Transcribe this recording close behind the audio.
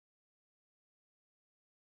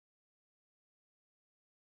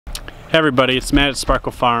Hey everybody, it's Matt at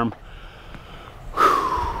Sparkle Farm.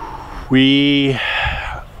 We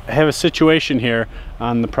have a situation here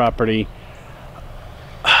on the property.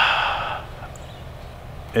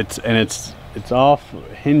 It's all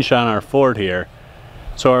hinged on our Ford here.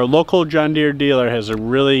 So our local John Deere dealer has a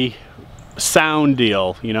really sound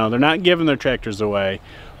deal. You know, they're not giving their tractors away,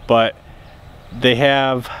 but they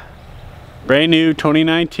have brand new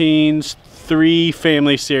 2019s, 3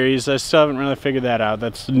 family series. I still haven't really figured that out.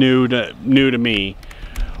 That's new to me.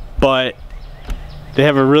 But they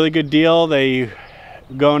have a really good deal. They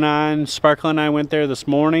going on. Sparkle and I went there this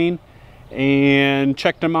morning and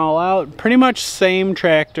checked them all out. Pretty much same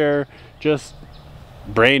tractor, just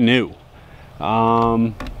brand new.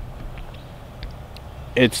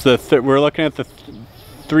 It's we're looking at the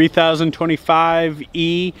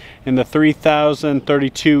 3025E and the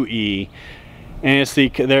 3032E. And it's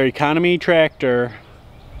their economy tractor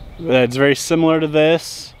that's very similar to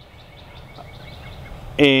this,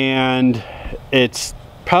 and it's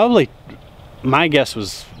probably, my guess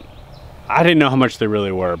was, I didn't know how much they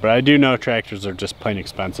really were, but I do know tractors are just plain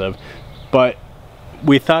expensive, but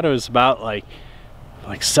we thought it was about like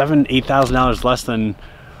 $7,000–8,000 less than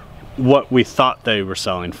what we thought they were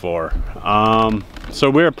selling for. So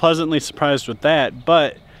we were pleasantly surprised with that,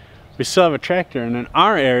 but we still have a tractor, and in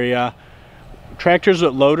our area, tractors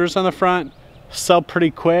with loaders on the front sell pretty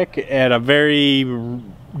quick at a very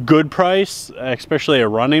good price, especially a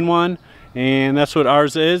running one, and that's what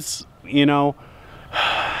ours is. You know,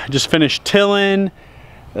 just finished tilling,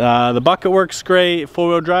 the bucket works great,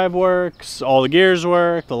 4-wheel drive works, all the gears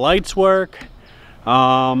work, the lights work.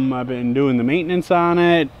 I've been doing the maintenance on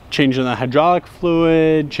it, changing the hydraulic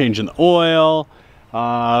fluid, changing the oil,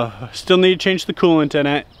 still need to change the coolant in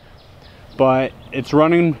it. But it's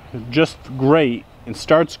running just great and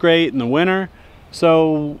starts great in the winter.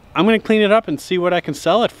 So I'm going to clean it up and see what I can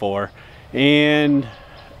sell it for. And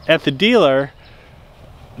at the dealer,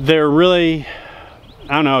 they're really,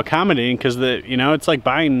 I don't know, accommodating, because you know, it's like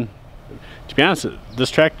buying, to be honest,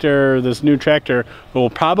 this new tractor will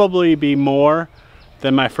probably be more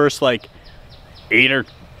than my first like 8 or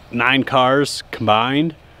 9 cars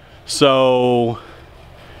combined. So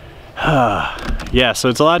yeah, so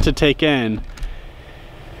it's a lot to take in,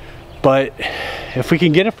 but if we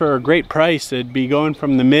can get it for a great price, it'd be going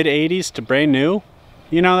from the mid-80s to brand new.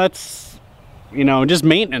 You know, that's, you know, just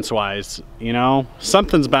maintenance wise, you know,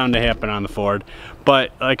 something's bound to happen on the Ford.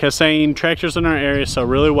 But like I was saying, tractors in our area sell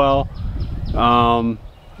really well. But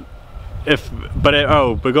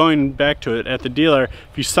going back to it, at the dealer,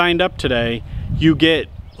 if you signed up today, you get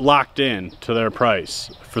locked in to their price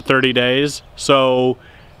for 30 days. So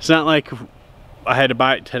it's not like I had to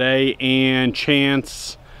buy it today and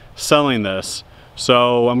chance selling this.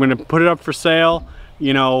 So I'm gonna put it up for sale.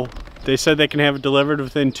 You know, they said they can have it delivered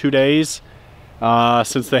within 2 days,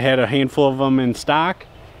 since they had a handful of them in stock.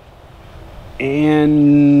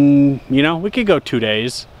 And you know, we could go 2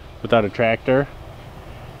 days without a tractor.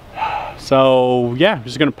 So yeah, I'm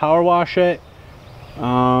just gonna power wash it,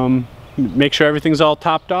 make sure everything's all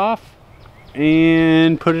topped off,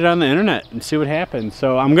 and put it on the internet and see what happens.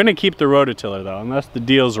 So I'm gonna keep the rototiller though, unless the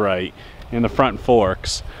deal's right and the front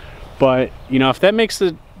forks. But you know, if that makes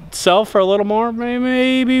it sell for a little more,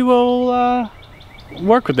 maybe we'll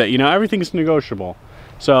work with it. You know, everything's negotiable.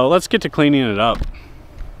 So let's get to cleaning it up.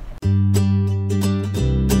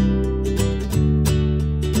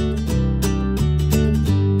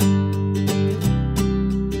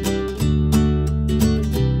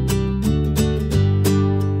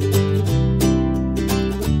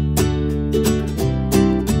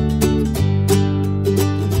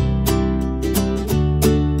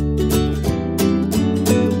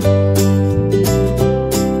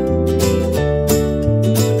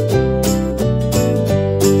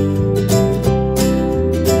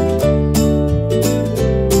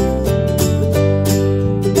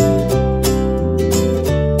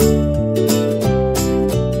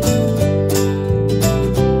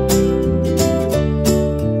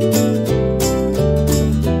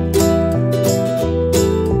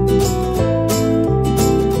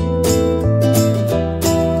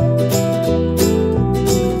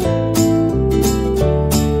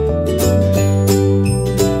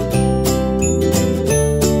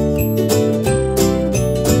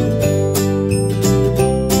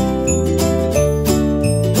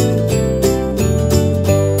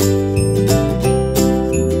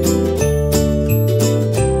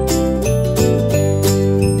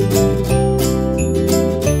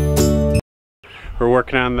 We're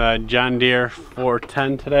working on the John Deere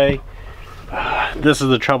 410 today. This is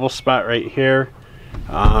the trouble spot right here.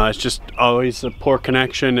 It's just always a poor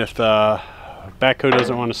connection if the backhoe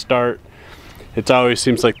doesn't want to start. It always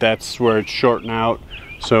seems like that's where it's shorting out.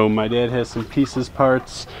 So my dad has some pieces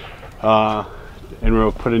parts, and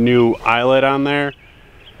we'll put a new eyelet on there,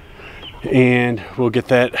 and we'll get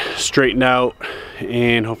that straightened out,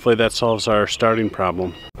 and hopefully that solves our starting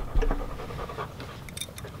problem.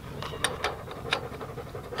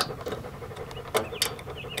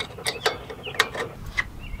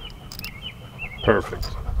 Perfect.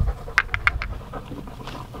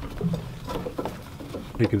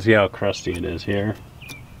 You can see how crusty it is here,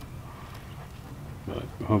 but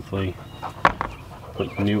hopefully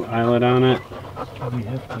put the new eyelet on it. We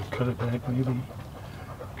have to cut it back maybe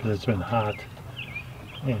because it's been hot,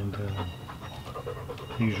 and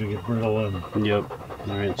they usually get brittle. And yep.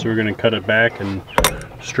 All right, so we're gonna cut it back and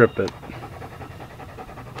strip it.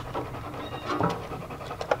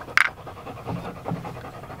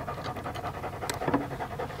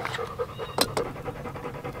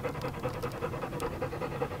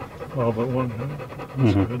 all but one.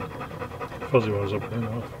 That's good. Fuzzy one's up there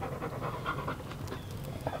now.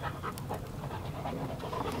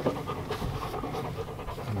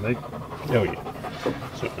 Oh yeah.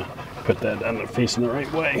 So put that on the facing the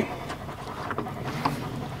right way.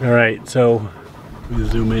 All right, so we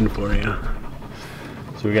zoom in for you.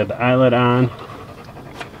 So we got the eyelet on,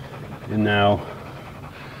 and now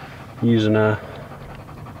using a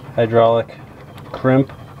hydraulic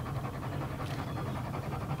crimp.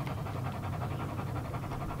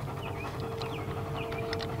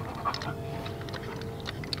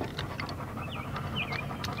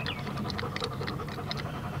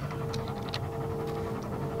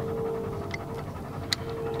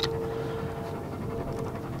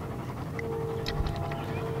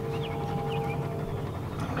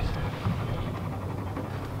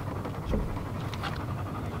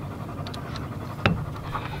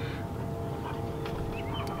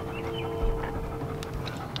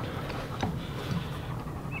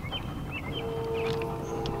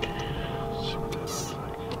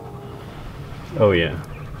 Oh yeah,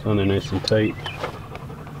 it's on there nice and tight.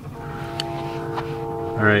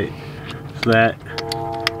 All right, so that.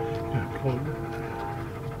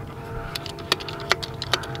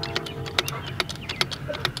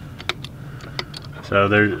 So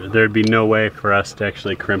there'd be no way for us to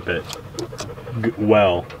actually crimp it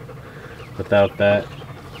well without that.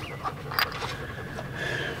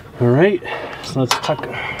 All right, so let's tuck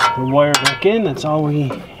the wire back in. That's all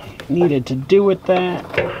we needed to do with that.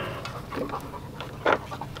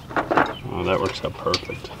 Oh, that works out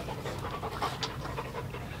perfect.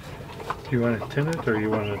 Do you want to tin it, or you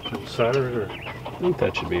want to solder it, or? I think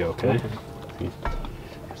that should be okay.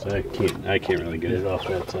 So I can't really get it off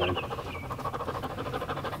that side.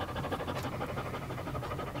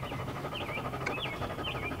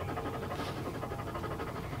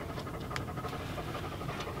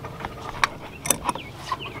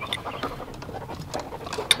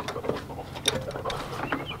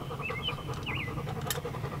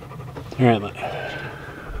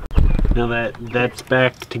 Alright, now that that's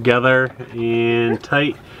back together and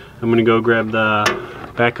tight, I'm going to go grab the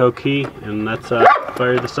backhoe key and let's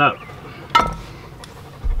fire this up.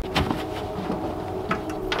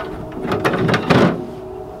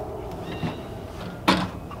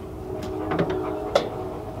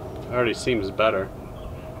 Already seems better,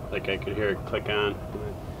 like I could hear it click on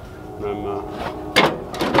when I'm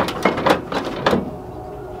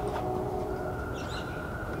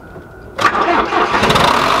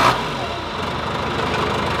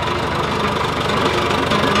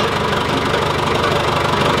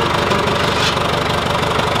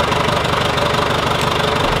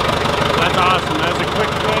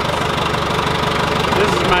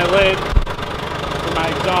my lid for my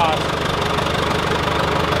exhaust.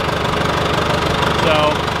 So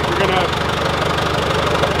we're gonna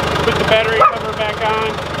put the battery cover back on,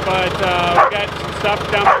 but we got some stuff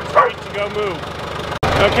down the street to go move.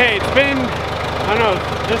 Okay, it's been, I don't know,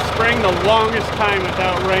 this spring the longest time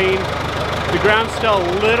without rain. The ground's still a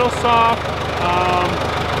little soft,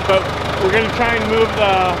 but we're gonna try and move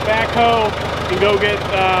the backhoe and go get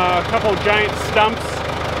a couple giant stumps.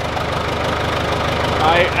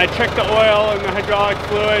 I checked the oil and the hydraulic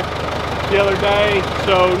fluid the other day,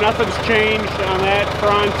 so nothing's changed on that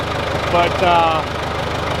front, but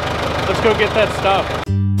let's go get that stuff.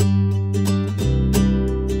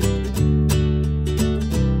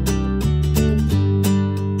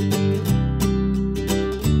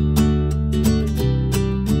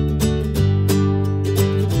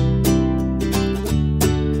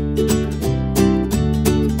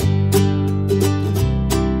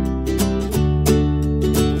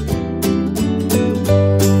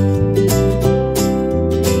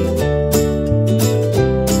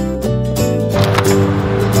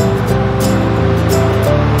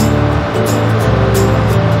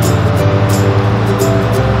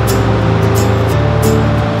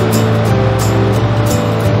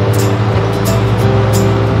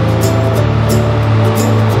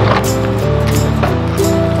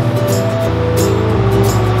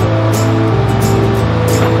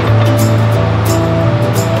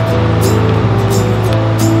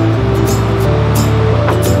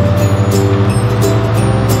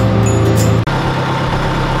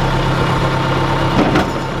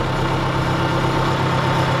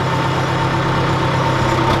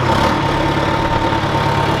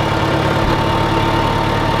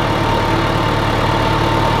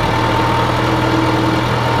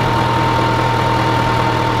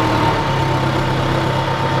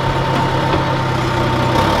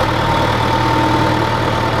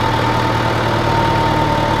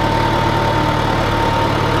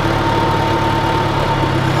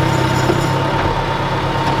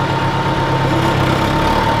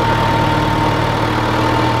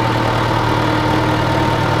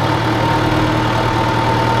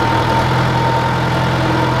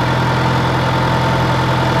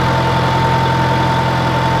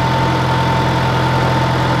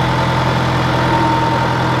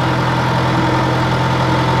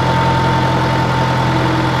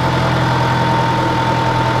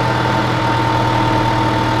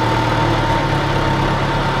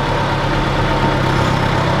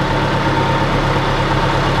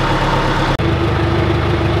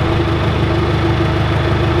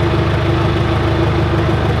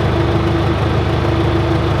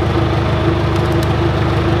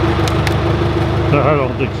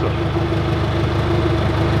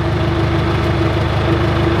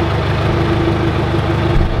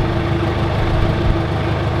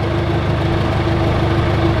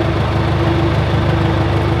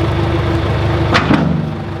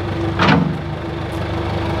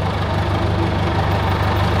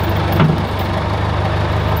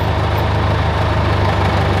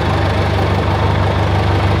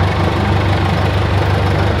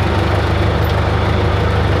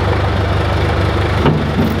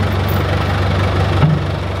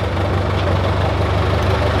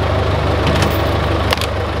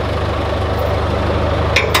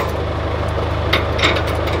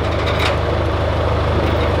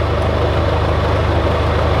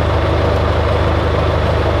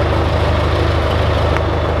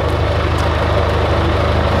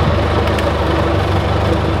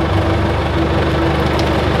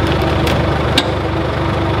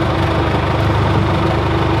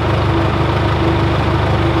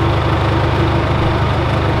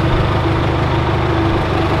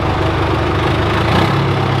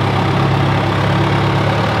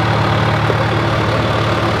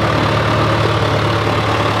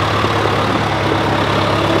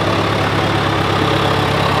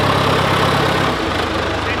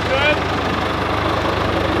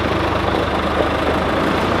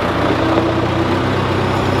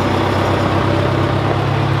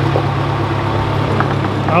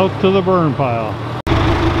 out to the burn pile.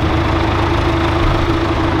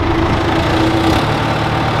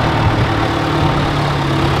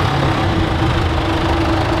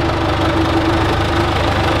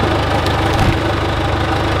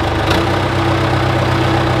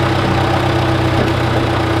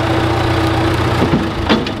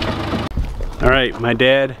 All right, my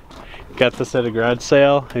dad got this at a garage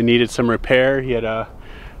sale. It needed some repair. He had to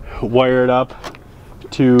wire it up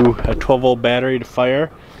to a 12-volt battery to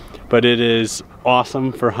fire, but it is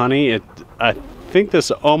awesome for honey. I think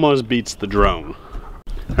this almost beats the drone.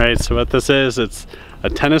 All right, so what this is, it's a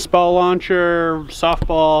tennis ball launcher,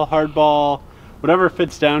 softball, hardball, whatever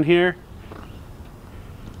fits down here.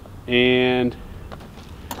 And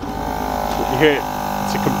here,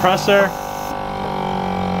 it's a compressor.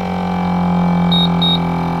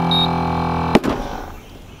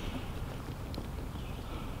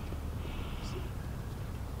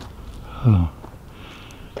 Oh.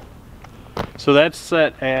 So that's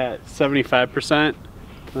set at 75%.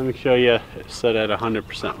 Let me show you it's set at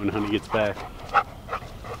 100% when honey gets back.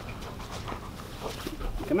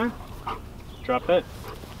 Come on, drop it.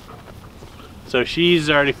 So she's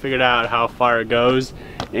already figured out how far it goes,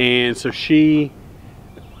 and so she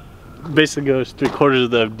basically goes 3/4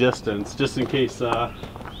 of the distance, just in case all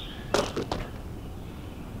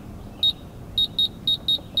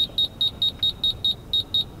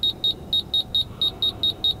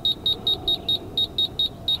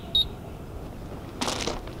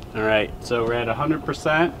right, so we're at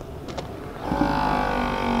 100%.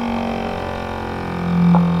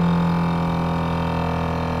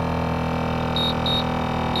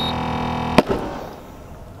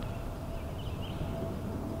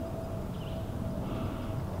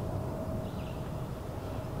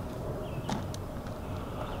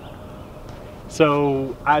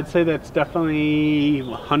 So I'd say that's definitely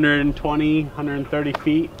 120, 130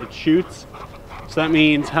 feet it shoots. So that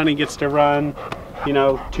means honey gets to run, you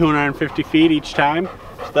know, 250 feet each time.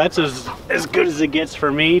 So that's as good as it gets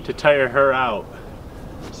for me to tire her out.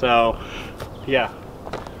 So yeah,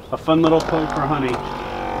 a fun little toy for honey.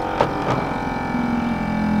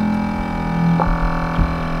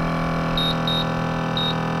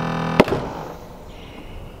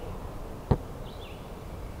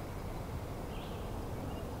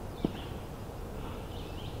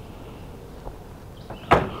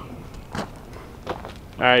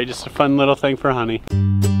 All right, just a fun little thing for honey.